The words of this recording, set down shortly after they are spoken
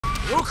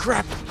Oh,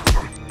 crap!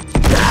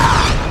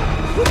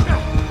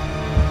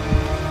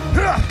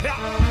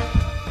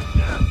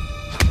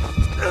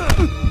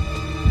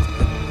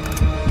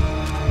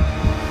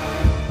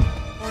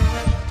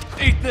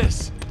 Eat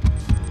this!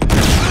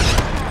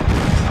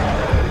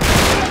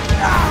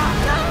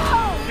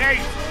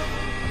 Nate!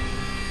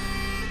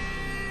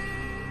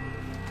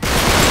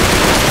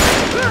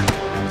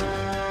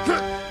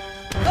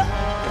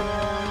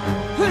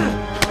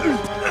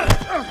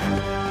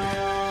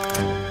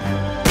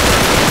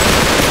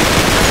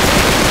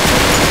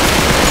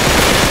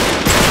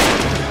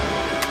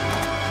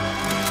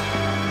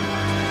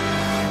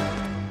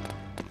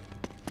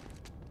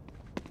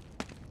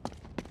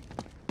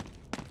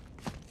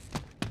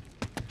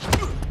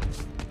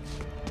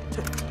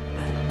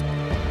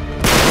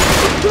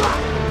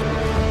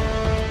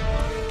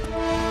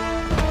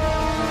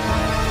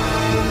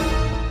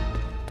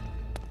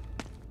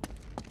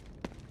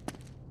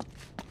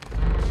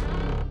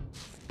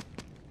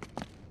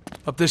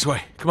 Up this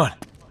way. Come on.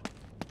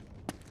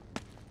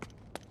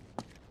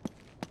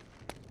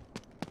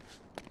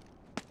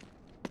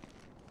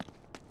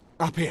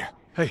 Up here.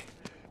 Hey,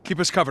 keep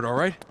us covered, all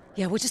right?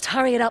 Yeah, we'll just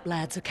hurry it up,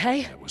 lads,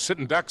 okay? We're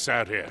sitting ducks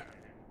out here.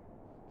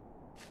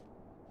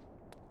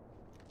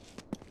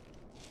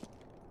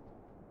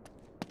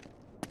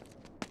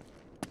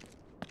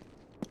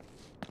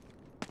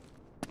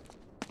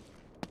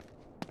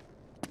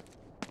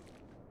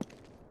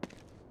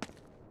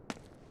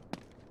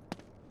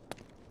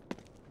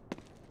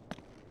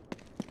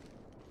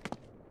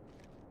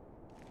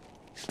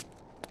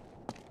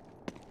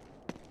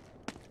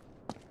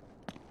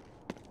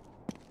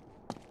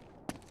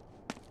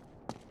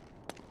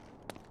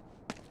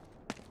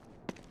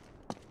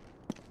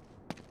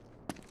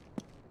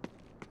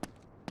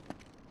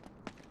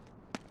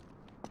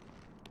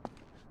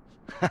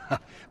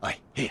 Hey,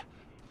 here.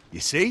 You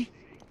see?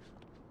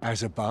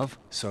 As above,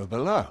 so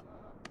below.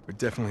 We're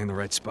definitely in the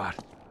right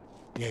spot.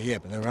 Yeah,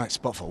 but the right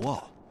spot for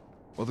what?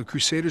 Well, the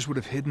Crusaders would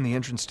have hidden the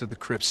entrance to the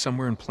crypt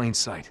somewhere in plain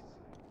sight.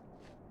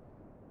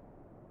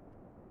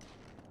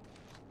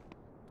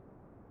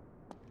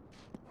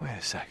 Wait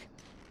a sec.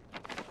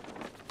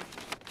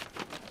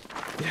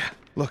 Yeah,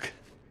 look.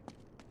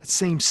 That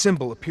same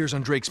symbol appears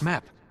on Drake's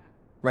map.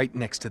 Right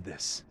next to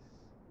this.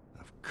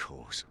 Of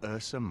course,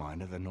 Ursa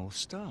Minor, the North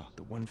Star.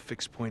 The one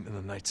fixed point in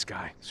the night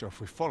sky. So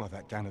if we follow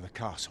that down to the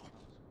castle...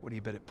 What do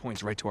you bet it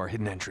points right to our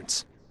hidden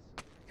entrance?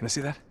 Can I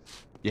see that?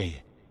 Yeah.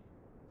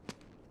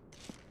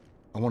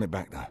 I want it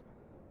back, though.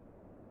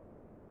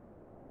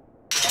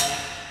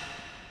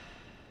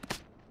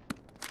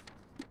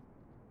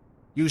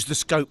 Use the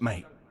scope,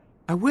 mate.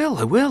 I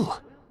will.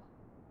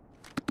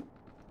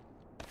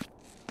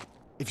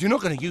 If you're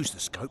not going to use the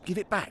scope, give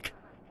it back.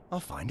 I'll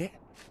find it.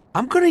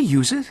 I'm gonna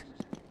use it.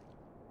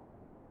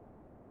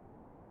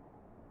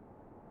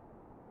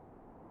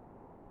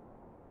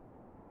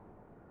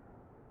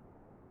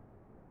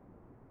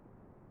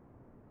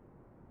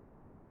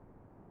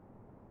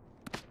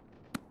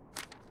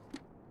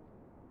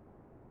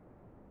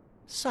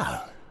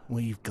 So,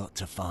 we've got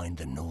to find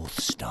the North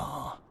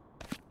Star.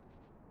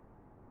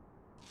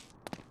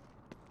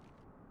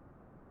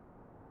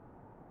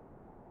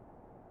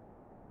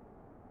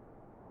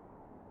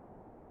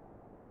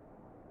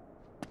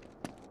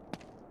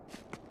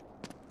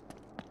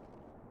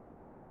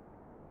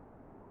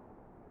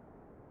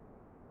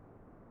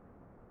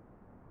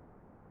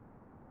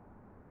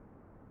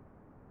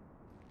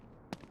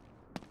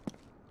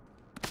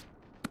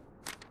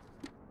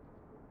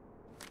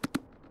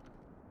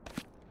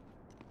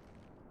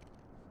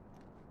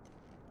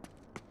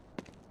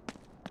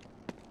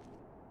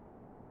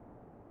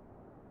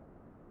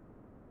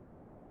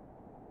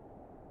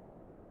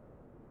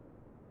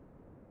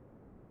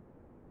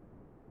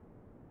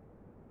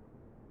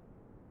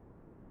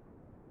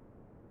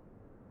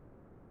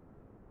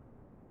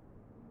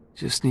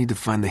 Just need to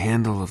find the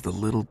handle of the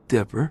Little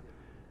Dipper.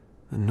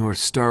 The North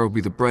Star will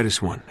be the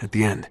brightest one at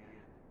the end.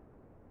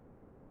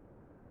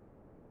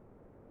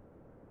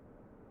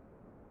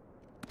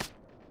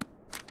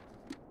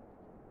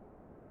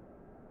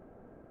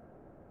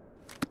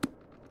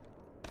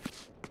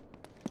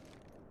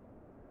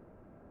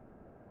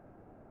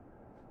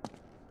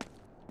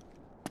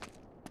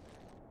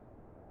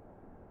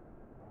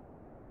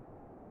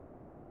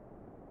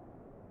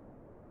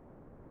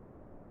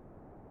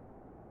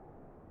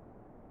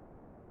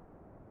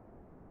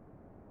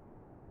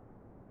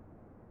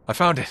 I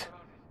found it.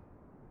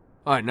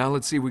 All right, now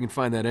let's see if we can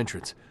find that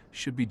entrance.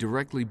 Should be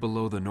directly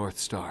below the North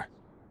Star.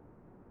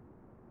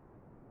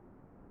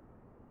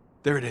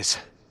 There it is.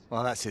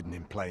 Well, that's hidden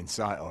in plain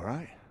sight, all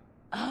right?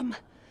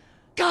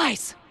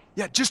 Guys!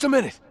 Yeah, just a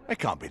minute. It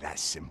can't be that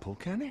simple,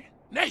 can it?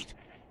 Nate!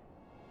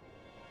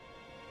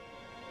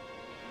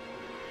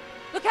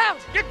 Look out!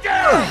 Get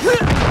down!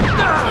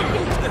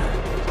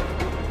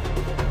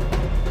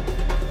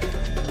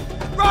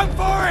 Run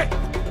for it!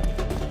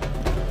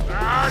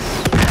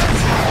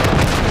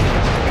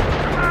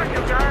 Come on, you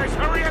guys,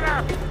 hurry it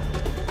up!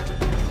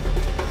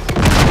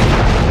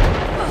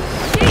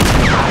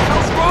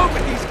 What's wrong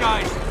with these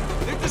guys?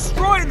 They're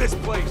destroying this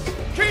place!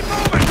 Keep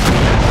moving!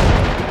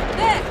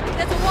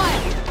 There's a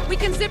wire. We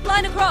can zip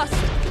line across.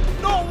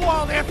 Not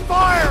while they're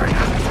firing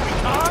at us, we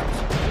can't!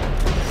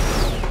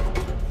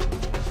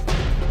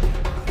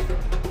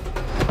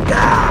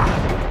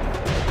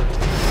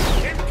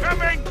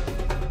 Incoming!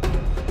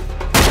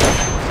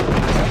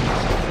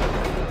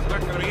 There's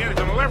not gonna be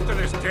anything left of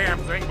this damn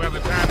thing by the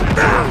time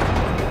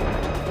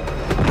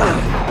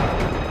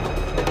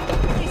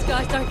These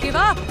guys don't give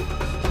up.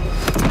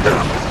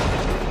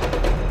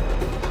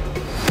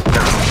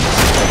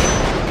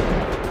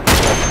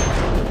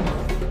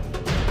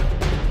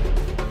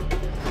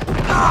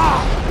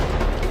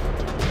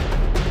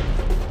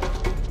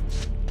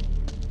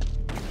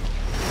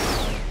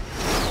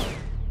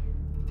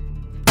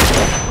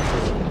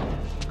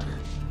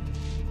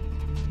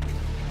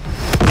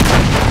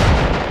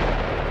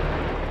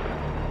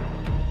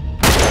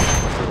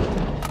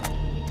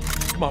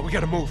 Come on, we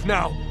gotta move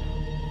now.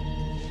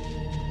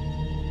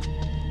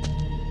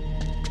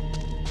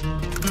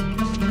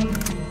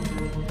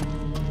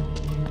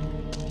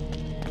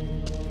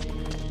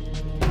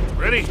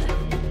 Ready?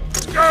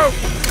 Let's go!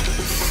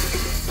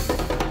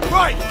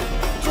 Right!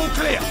 It's all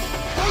clear!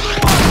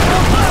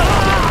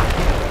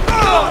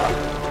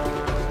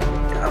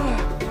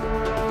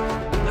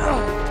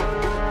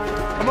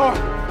 Come on!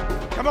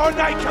 Come on,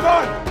 Nate, come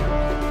on!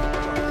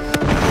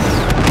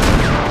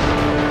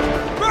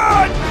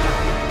 Run!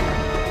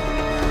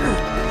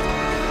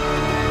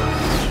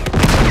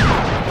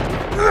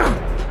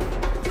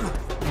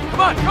 Come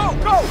on,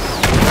 go, go!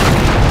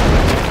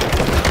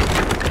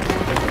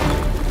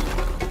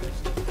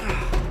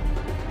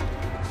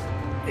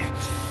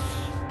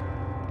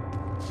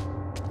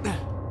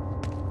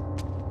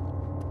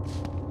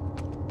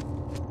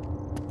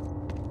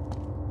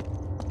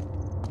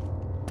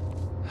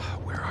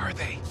 Where are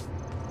they?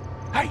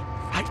 Hey,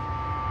 hey!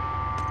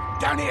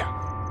 Down here!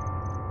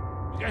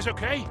 You guys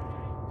okay?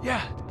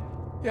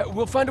 Yeah,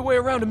 we'll find a way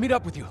around to meet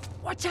up with you.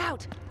 Watch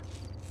out.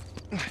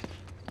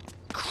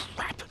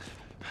 Crap!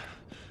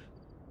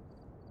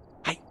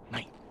 Hey,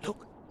 Nate,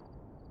 look.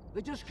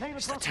 They just came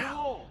It's the across the town.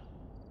 wall.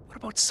 What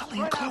about Sully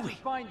and Right out Chloe? and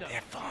find them.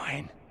 They're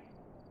fine.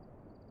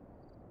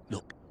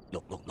 Look.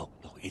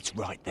 It's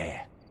right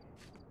there.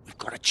 We've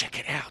got to check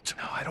it out.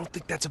 No, I don't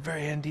think that's a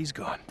very end he's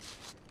gone.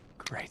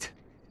 Great.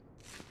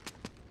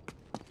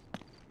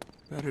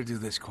 Better do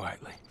this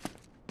quietly.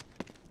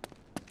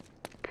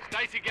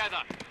 Stay together.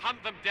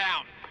 Hunt them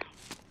down.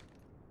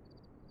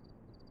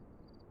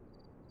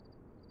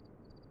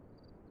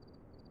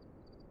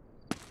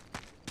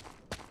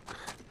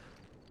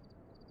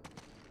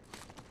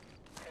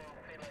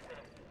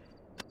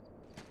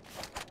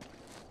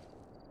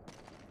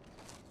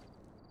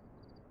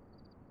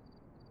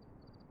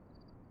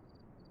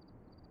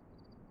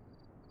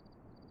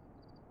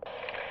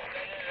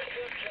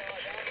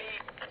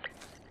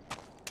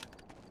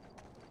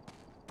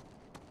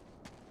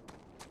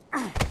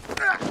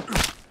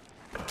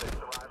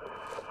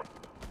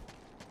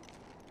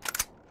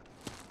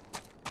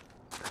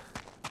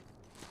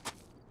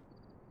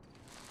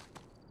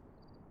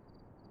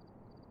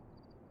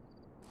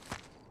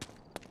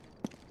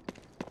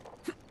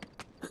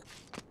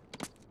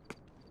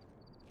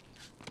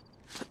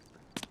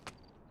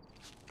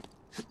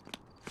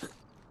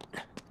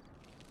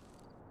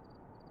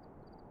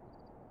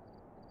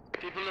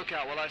 Keep a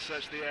lookout while I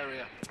search the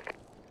area.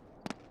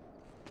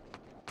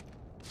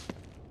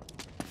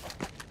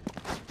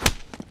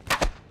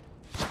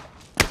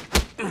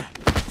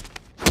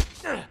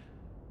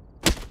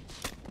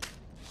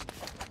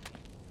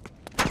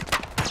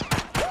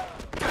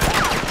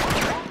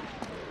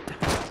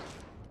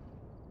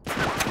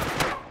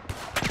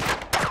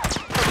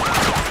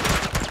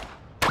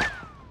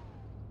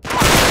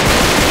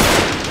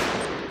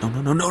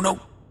 No.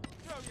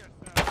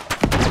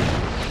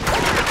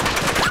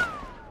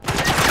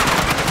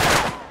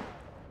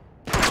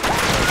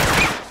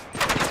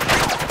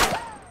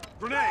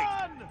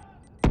 Grenade!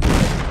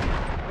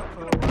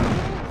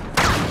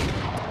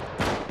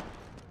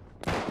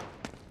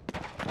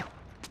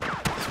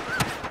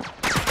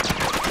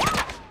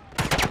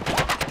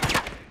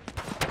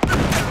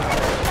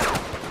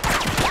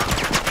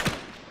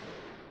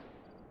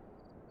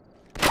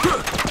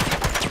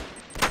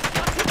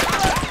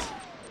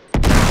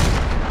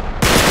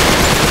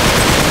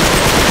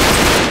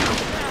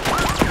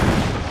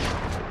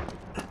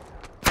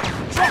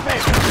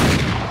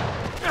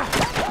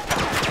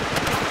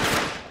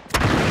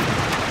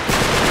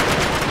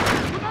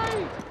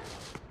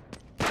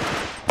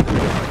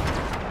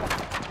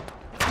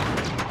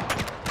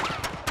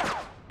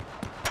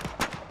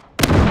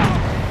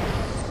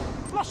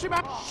 Flush him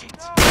out! Shit!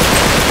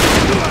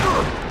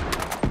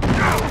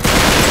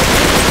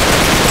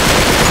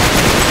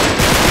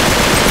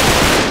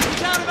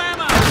 He's out of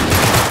ammo!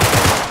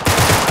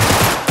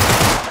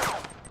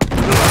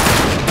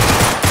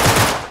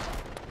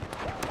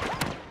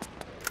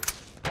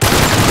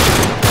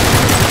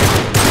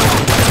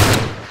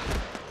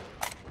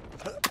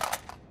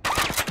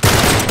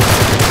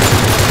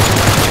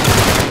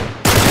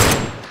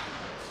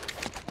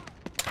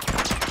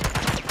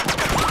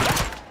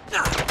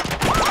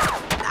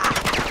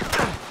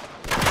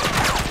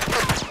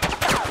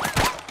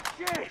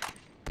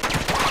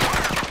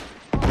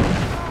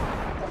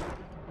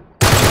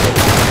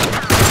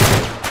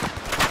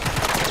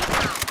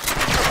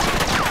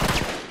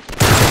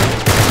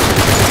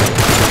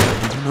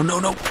 No,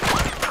 no, no.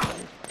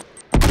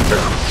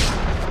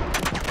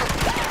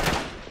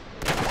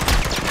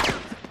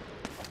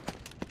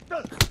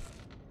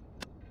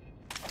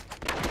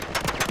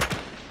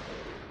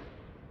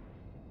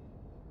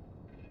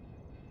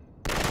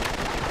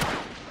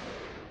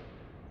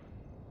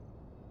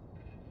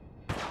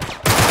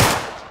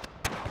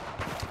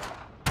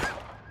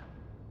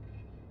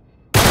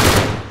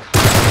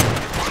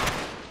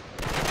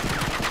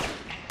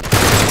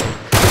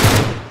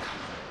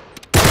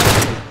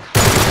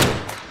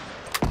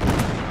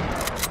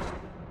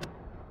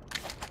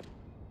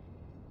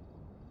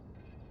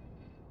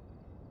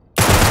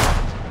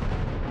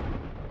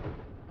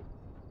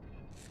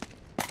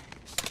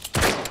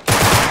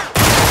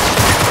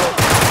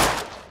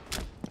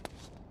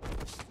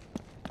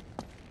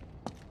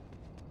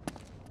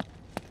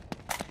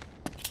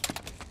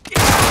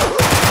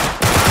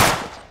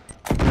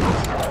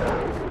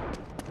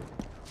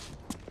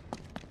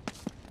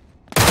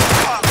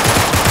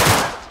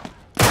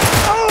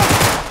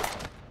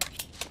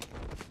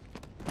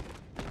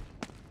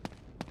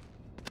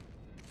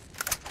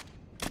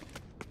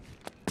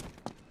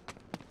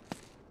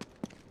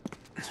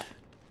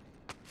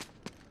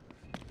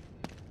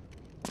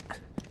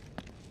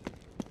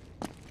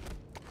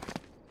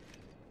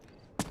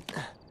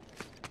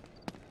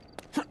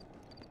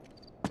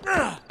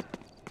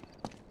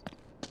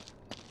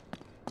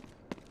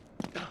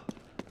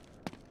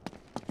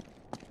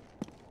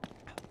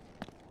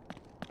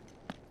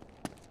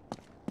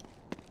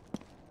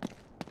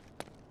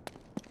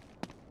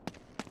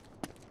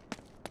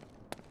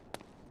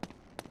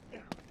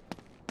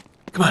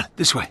 Come on,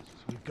 this way.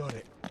 We got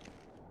it.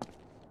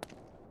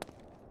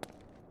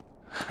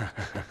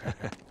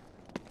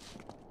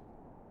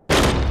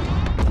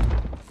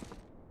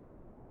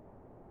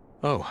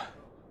 Oh.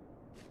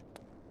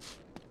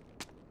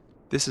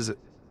 This is a...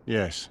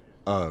 Yes.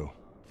 Oh.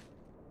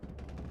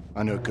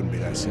 I knew it couldn't be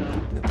that simple.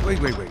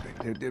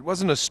 Wait. It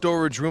wasn't a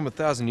storage room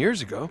 1,000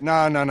 years ago.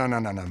 No,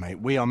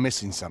 mate. We are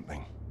missing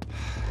something.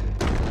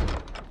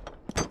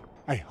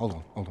 Hey, hold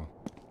on.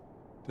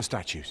 The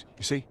statues,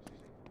 you see?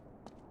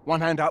 One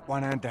hand up,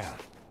 one hand down.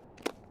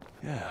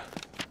 Yeah.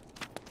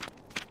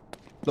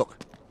 Look,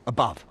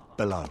 above,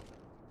 below.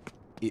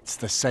 It's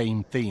the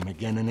same theme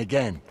again and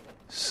again.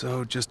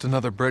 So, just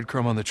another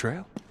breadcrumb on the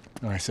trail?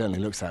 Oh, it certainly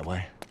looks that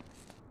way.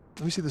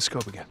 Let me see the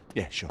scope again.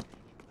 Yeah, sure.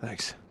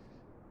 Thanks.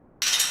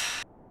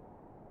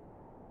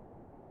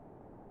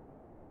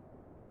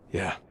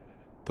 Yeah,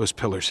 those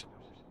pillars.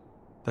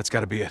 That's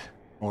gotta be it.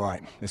 All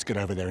right, let's get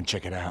over there and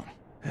check it out.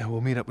 Yeah,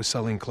 we'll meet up with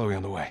Sully and Chloe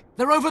on the way.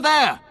 They're over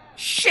there!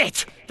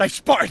 Shit! They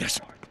spotted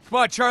us! Come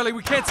on, Charlie,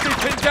 we can't stay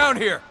pinned down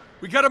here.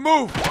 We gotta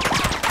move.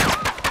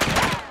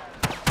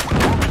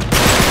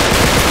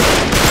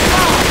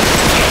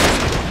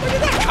 Where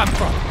did that come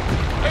from?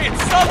 Hey,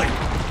 it's Sully!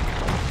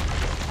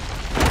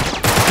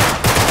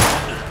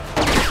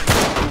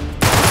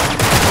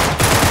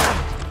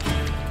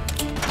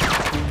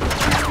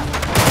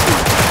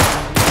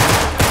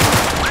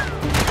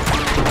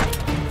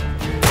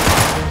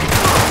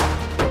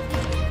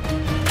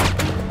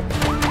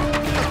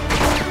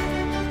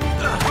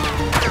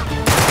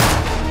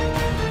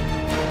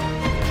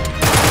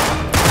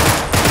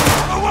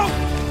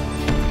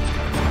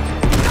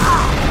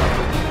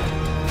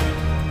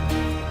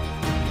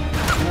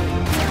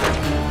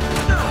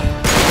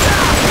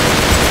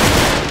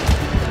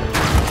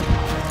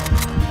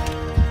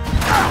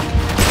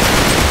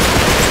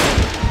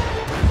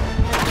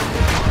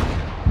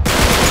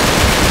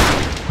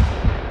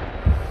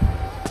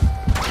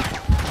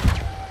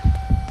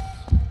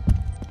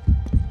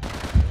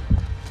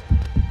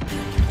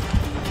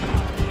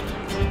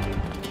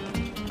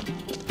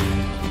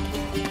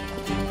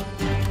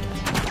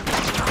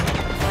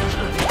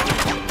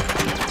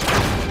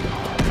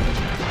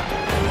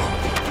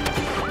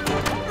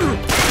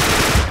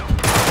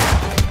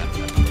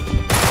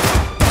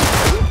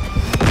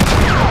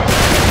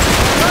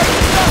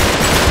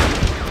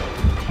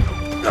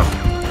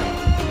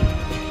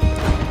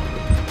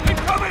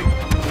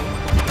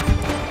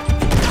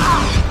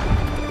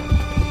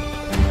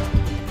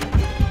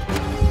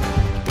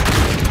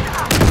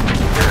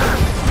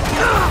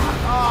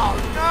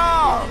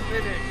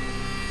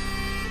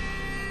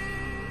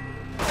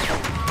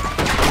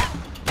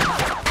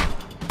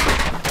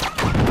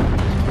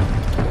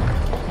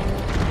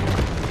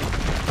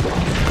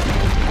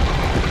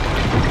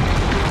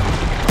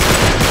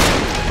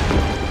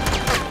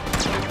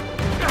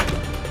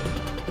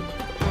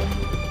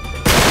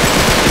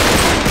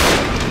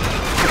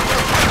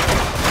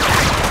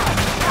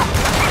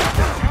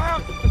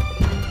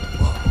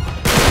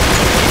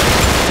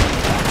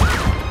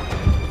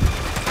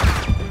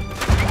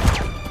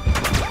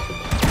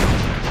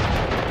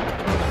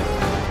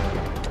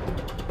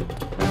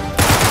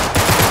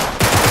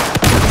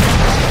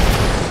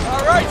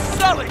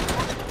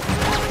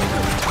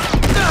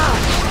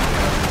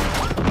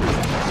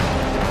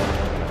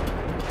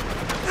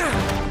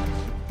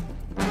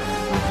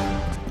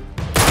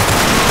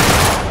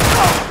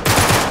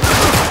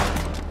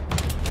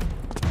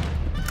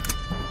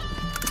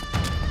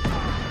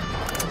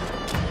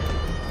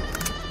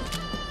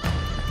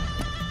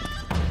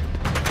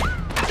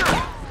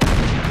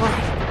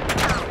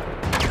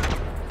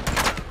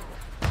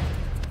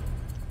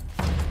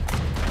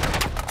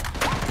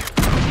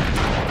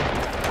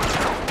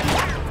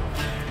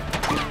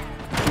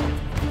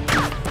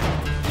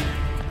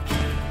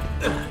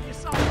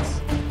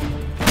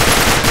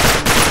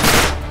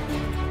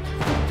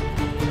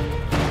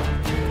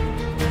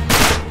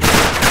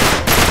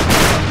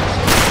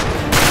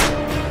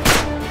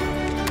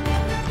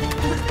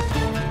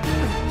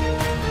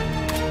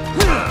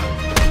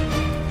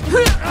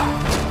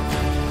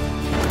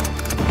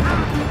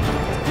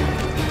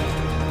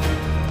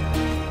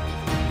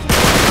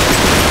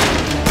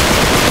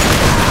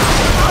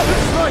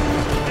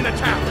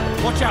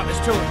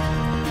 to it.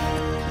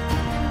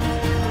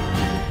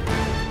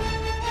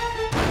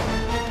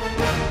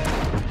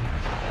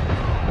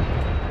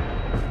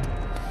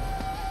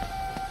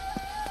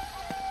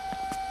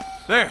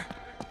 There!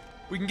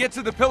 We can get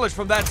to the pillars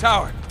from that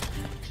tower.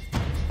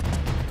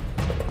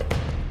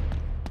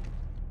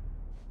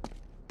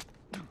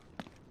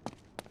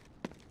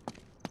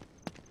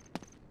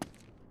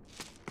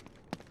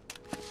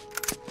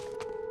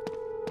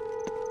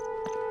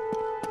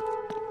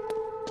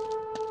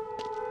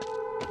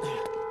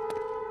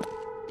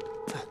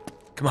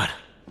 Come on.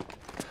 We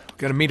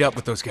gotta meet up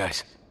with those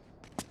guys.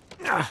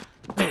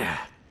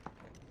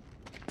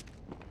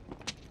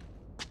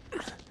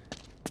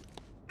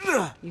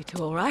 You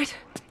two all right?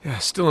 Yeah,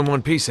 still in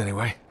one piece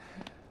anyway.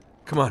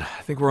 Come on,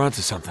 I think we're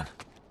onto something.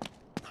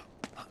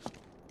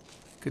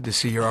 Good to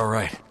see you're all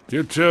right.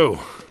 You too.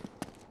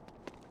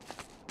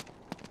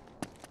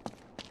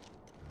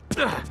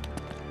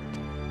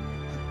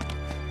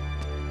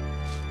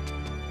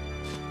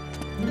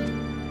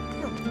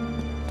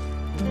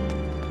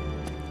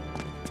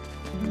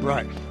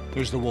 Right.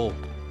 Here's the wall.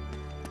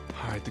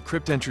 All right, the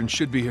crypt entrance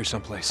should be here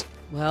someplace.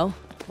 Well,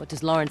 what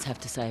does Lawrence have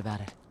to say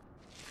about it?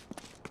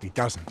 He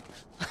doesn't.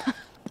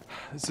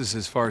 This is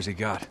as far as he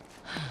got.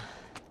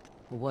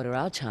 Well, what are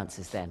our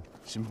chances then?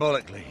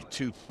 Symbolically,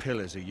 2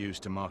 pillars are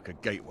used to mark a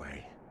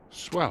gateway.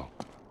 Swell.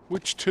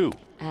 Which two?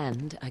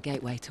 And a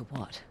gateway to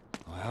what?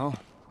 Well,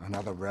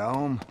 another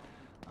realm,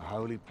 a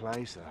holy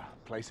place,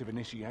 a place of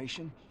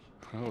initiation.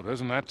 Oh,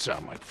 doesn't that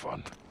sound like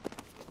fun?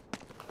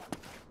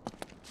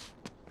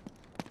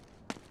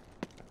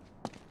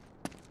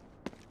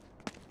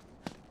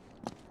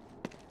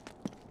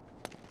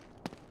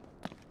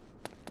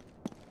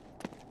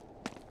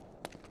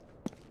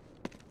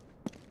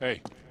 Hey,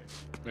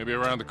 maybe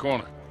around the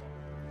corner.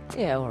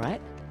 Yeah, all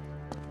right.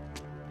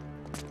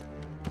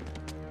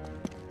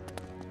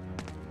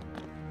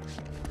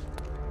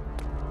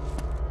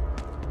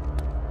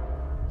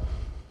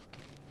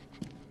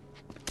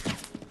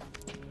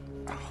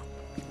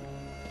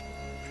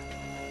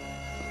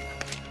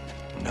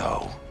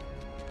 No.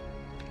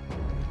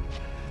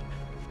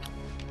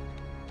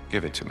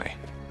 Give it to me.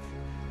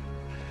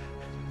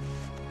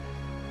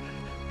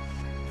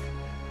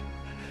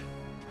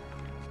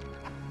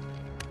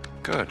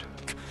 Good.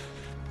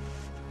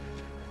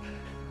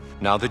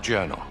 Now the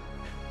journal.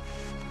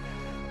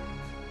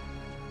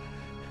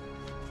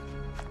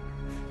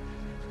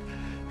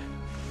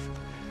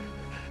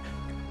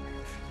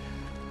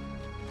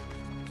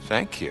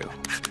 Thank you.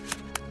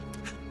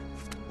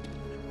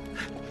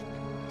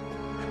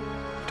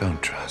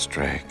 Don't trust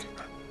Drake.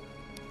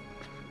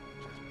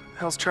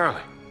 How's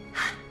Charlie?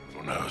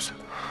 Who knows?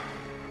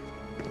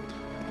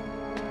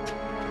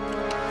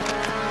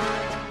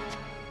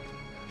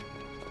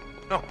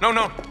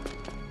 No.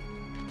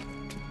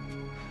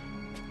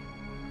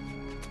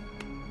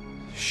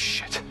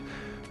 Shit.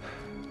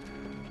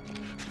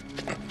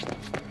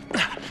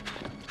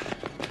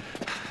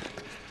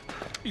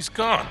 He's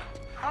gone.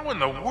 How in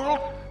the world?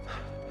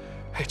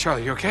 Hey,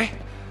 Charlie, you okay?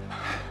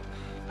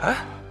 Huh?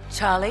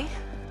 Charlie?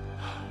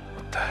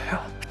 What the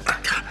hell?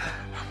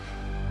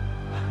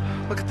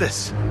 Look at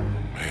this.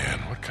 Man,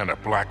 what kind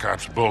of Black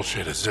Ops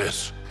bullshit is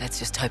this? Let's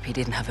just hope he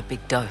didn't have a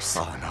big dose.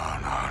 Oh, no.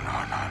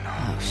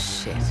 Oh,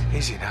 shit.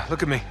 Easy now.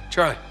 Look at me.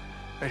 Charlie,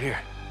 right here.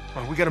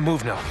 Come on, we gotta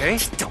move now, okay?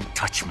 Don't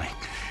touch me.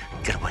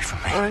 Get away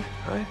from me. All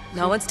right.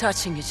 No one's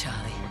touching you,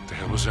 Charlie. What the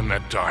hell was in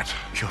that dart?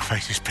 Your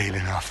face is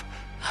peeling off.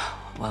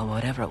 Well,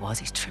 whatever it was,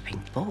 he's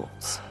tripping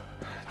balls.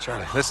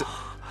 Charlie, listen.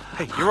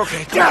 Hey, you're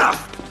okay. Get up!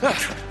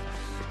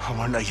 I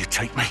won't let you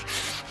take me.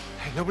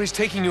 Hey, nobody's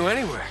taking you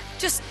anywhere.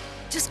 Just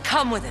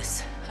come with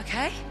us,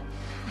 okay?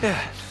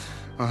 Yeah.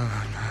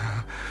 Oh,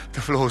 no. The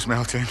floor's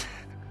melting.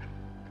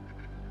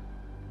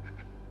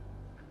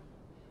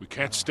 We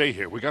can't stay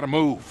here. We gotta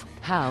move.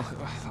 How?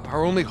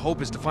 Our only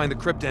hope is to find the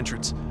crypt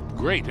entrance.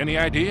 Great. Any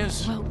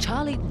ideas? Well,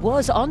 Charlie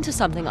was onto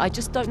something. I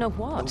just don't know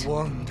what. The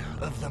wand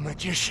of the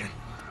magician.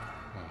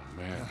 Oh,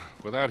 man.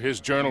 Without his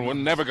journal, we're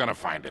never gonna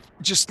find it.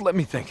 Just let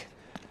me think.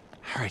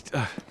 All right,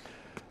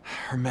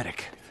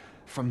 hermetic.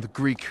 From the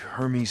Greek,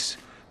 Hermes,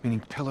 meaning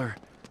pillar.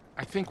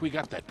 I think we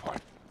got that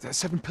part.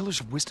 7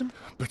 pillars of wisdom?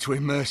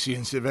 Between mercy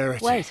and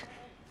severity.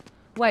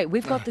 Wait,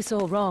 we've got this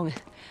all wrong.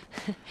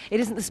 It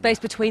isn't the space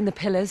between the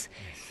pillars.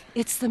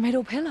 It's the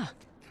middle pillar.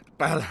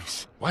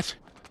 Balance. What?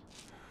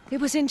 It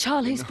was in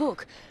Charlie's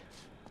book.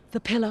 The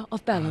pillar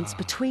of balance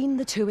between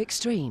the 2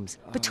 extremes.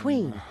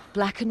 Between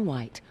black and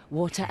white,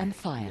 water and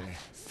fire,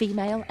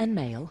 female and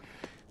male.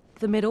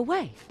 The middle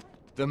way.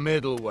 The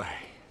middle way.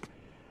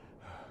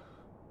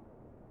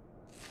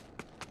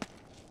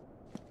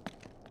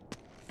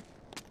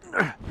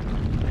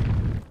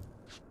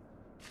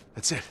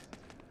 That's it.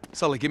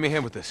 Sully, give me a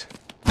hand with this.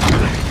 All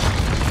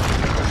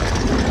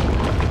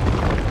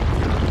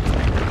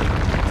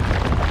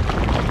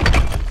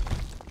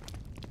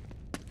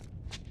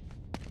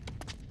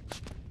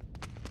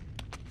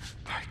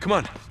right, come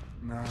on.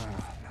 No.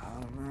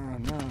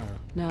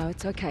 No,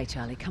 it's okay,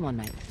 Charlie. Come on,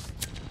 mate.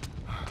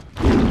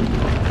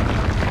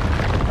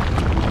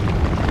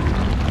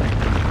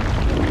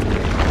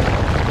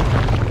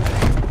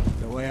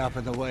 up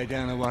and the way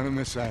down are one and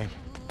the same.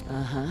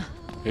 Uh-huh.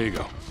 Here you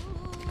go.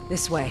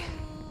 This way.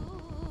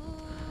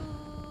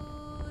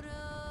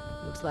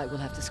 Looks like we'll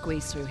have to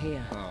squeeze through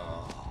here.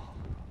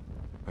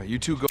 You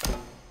two go.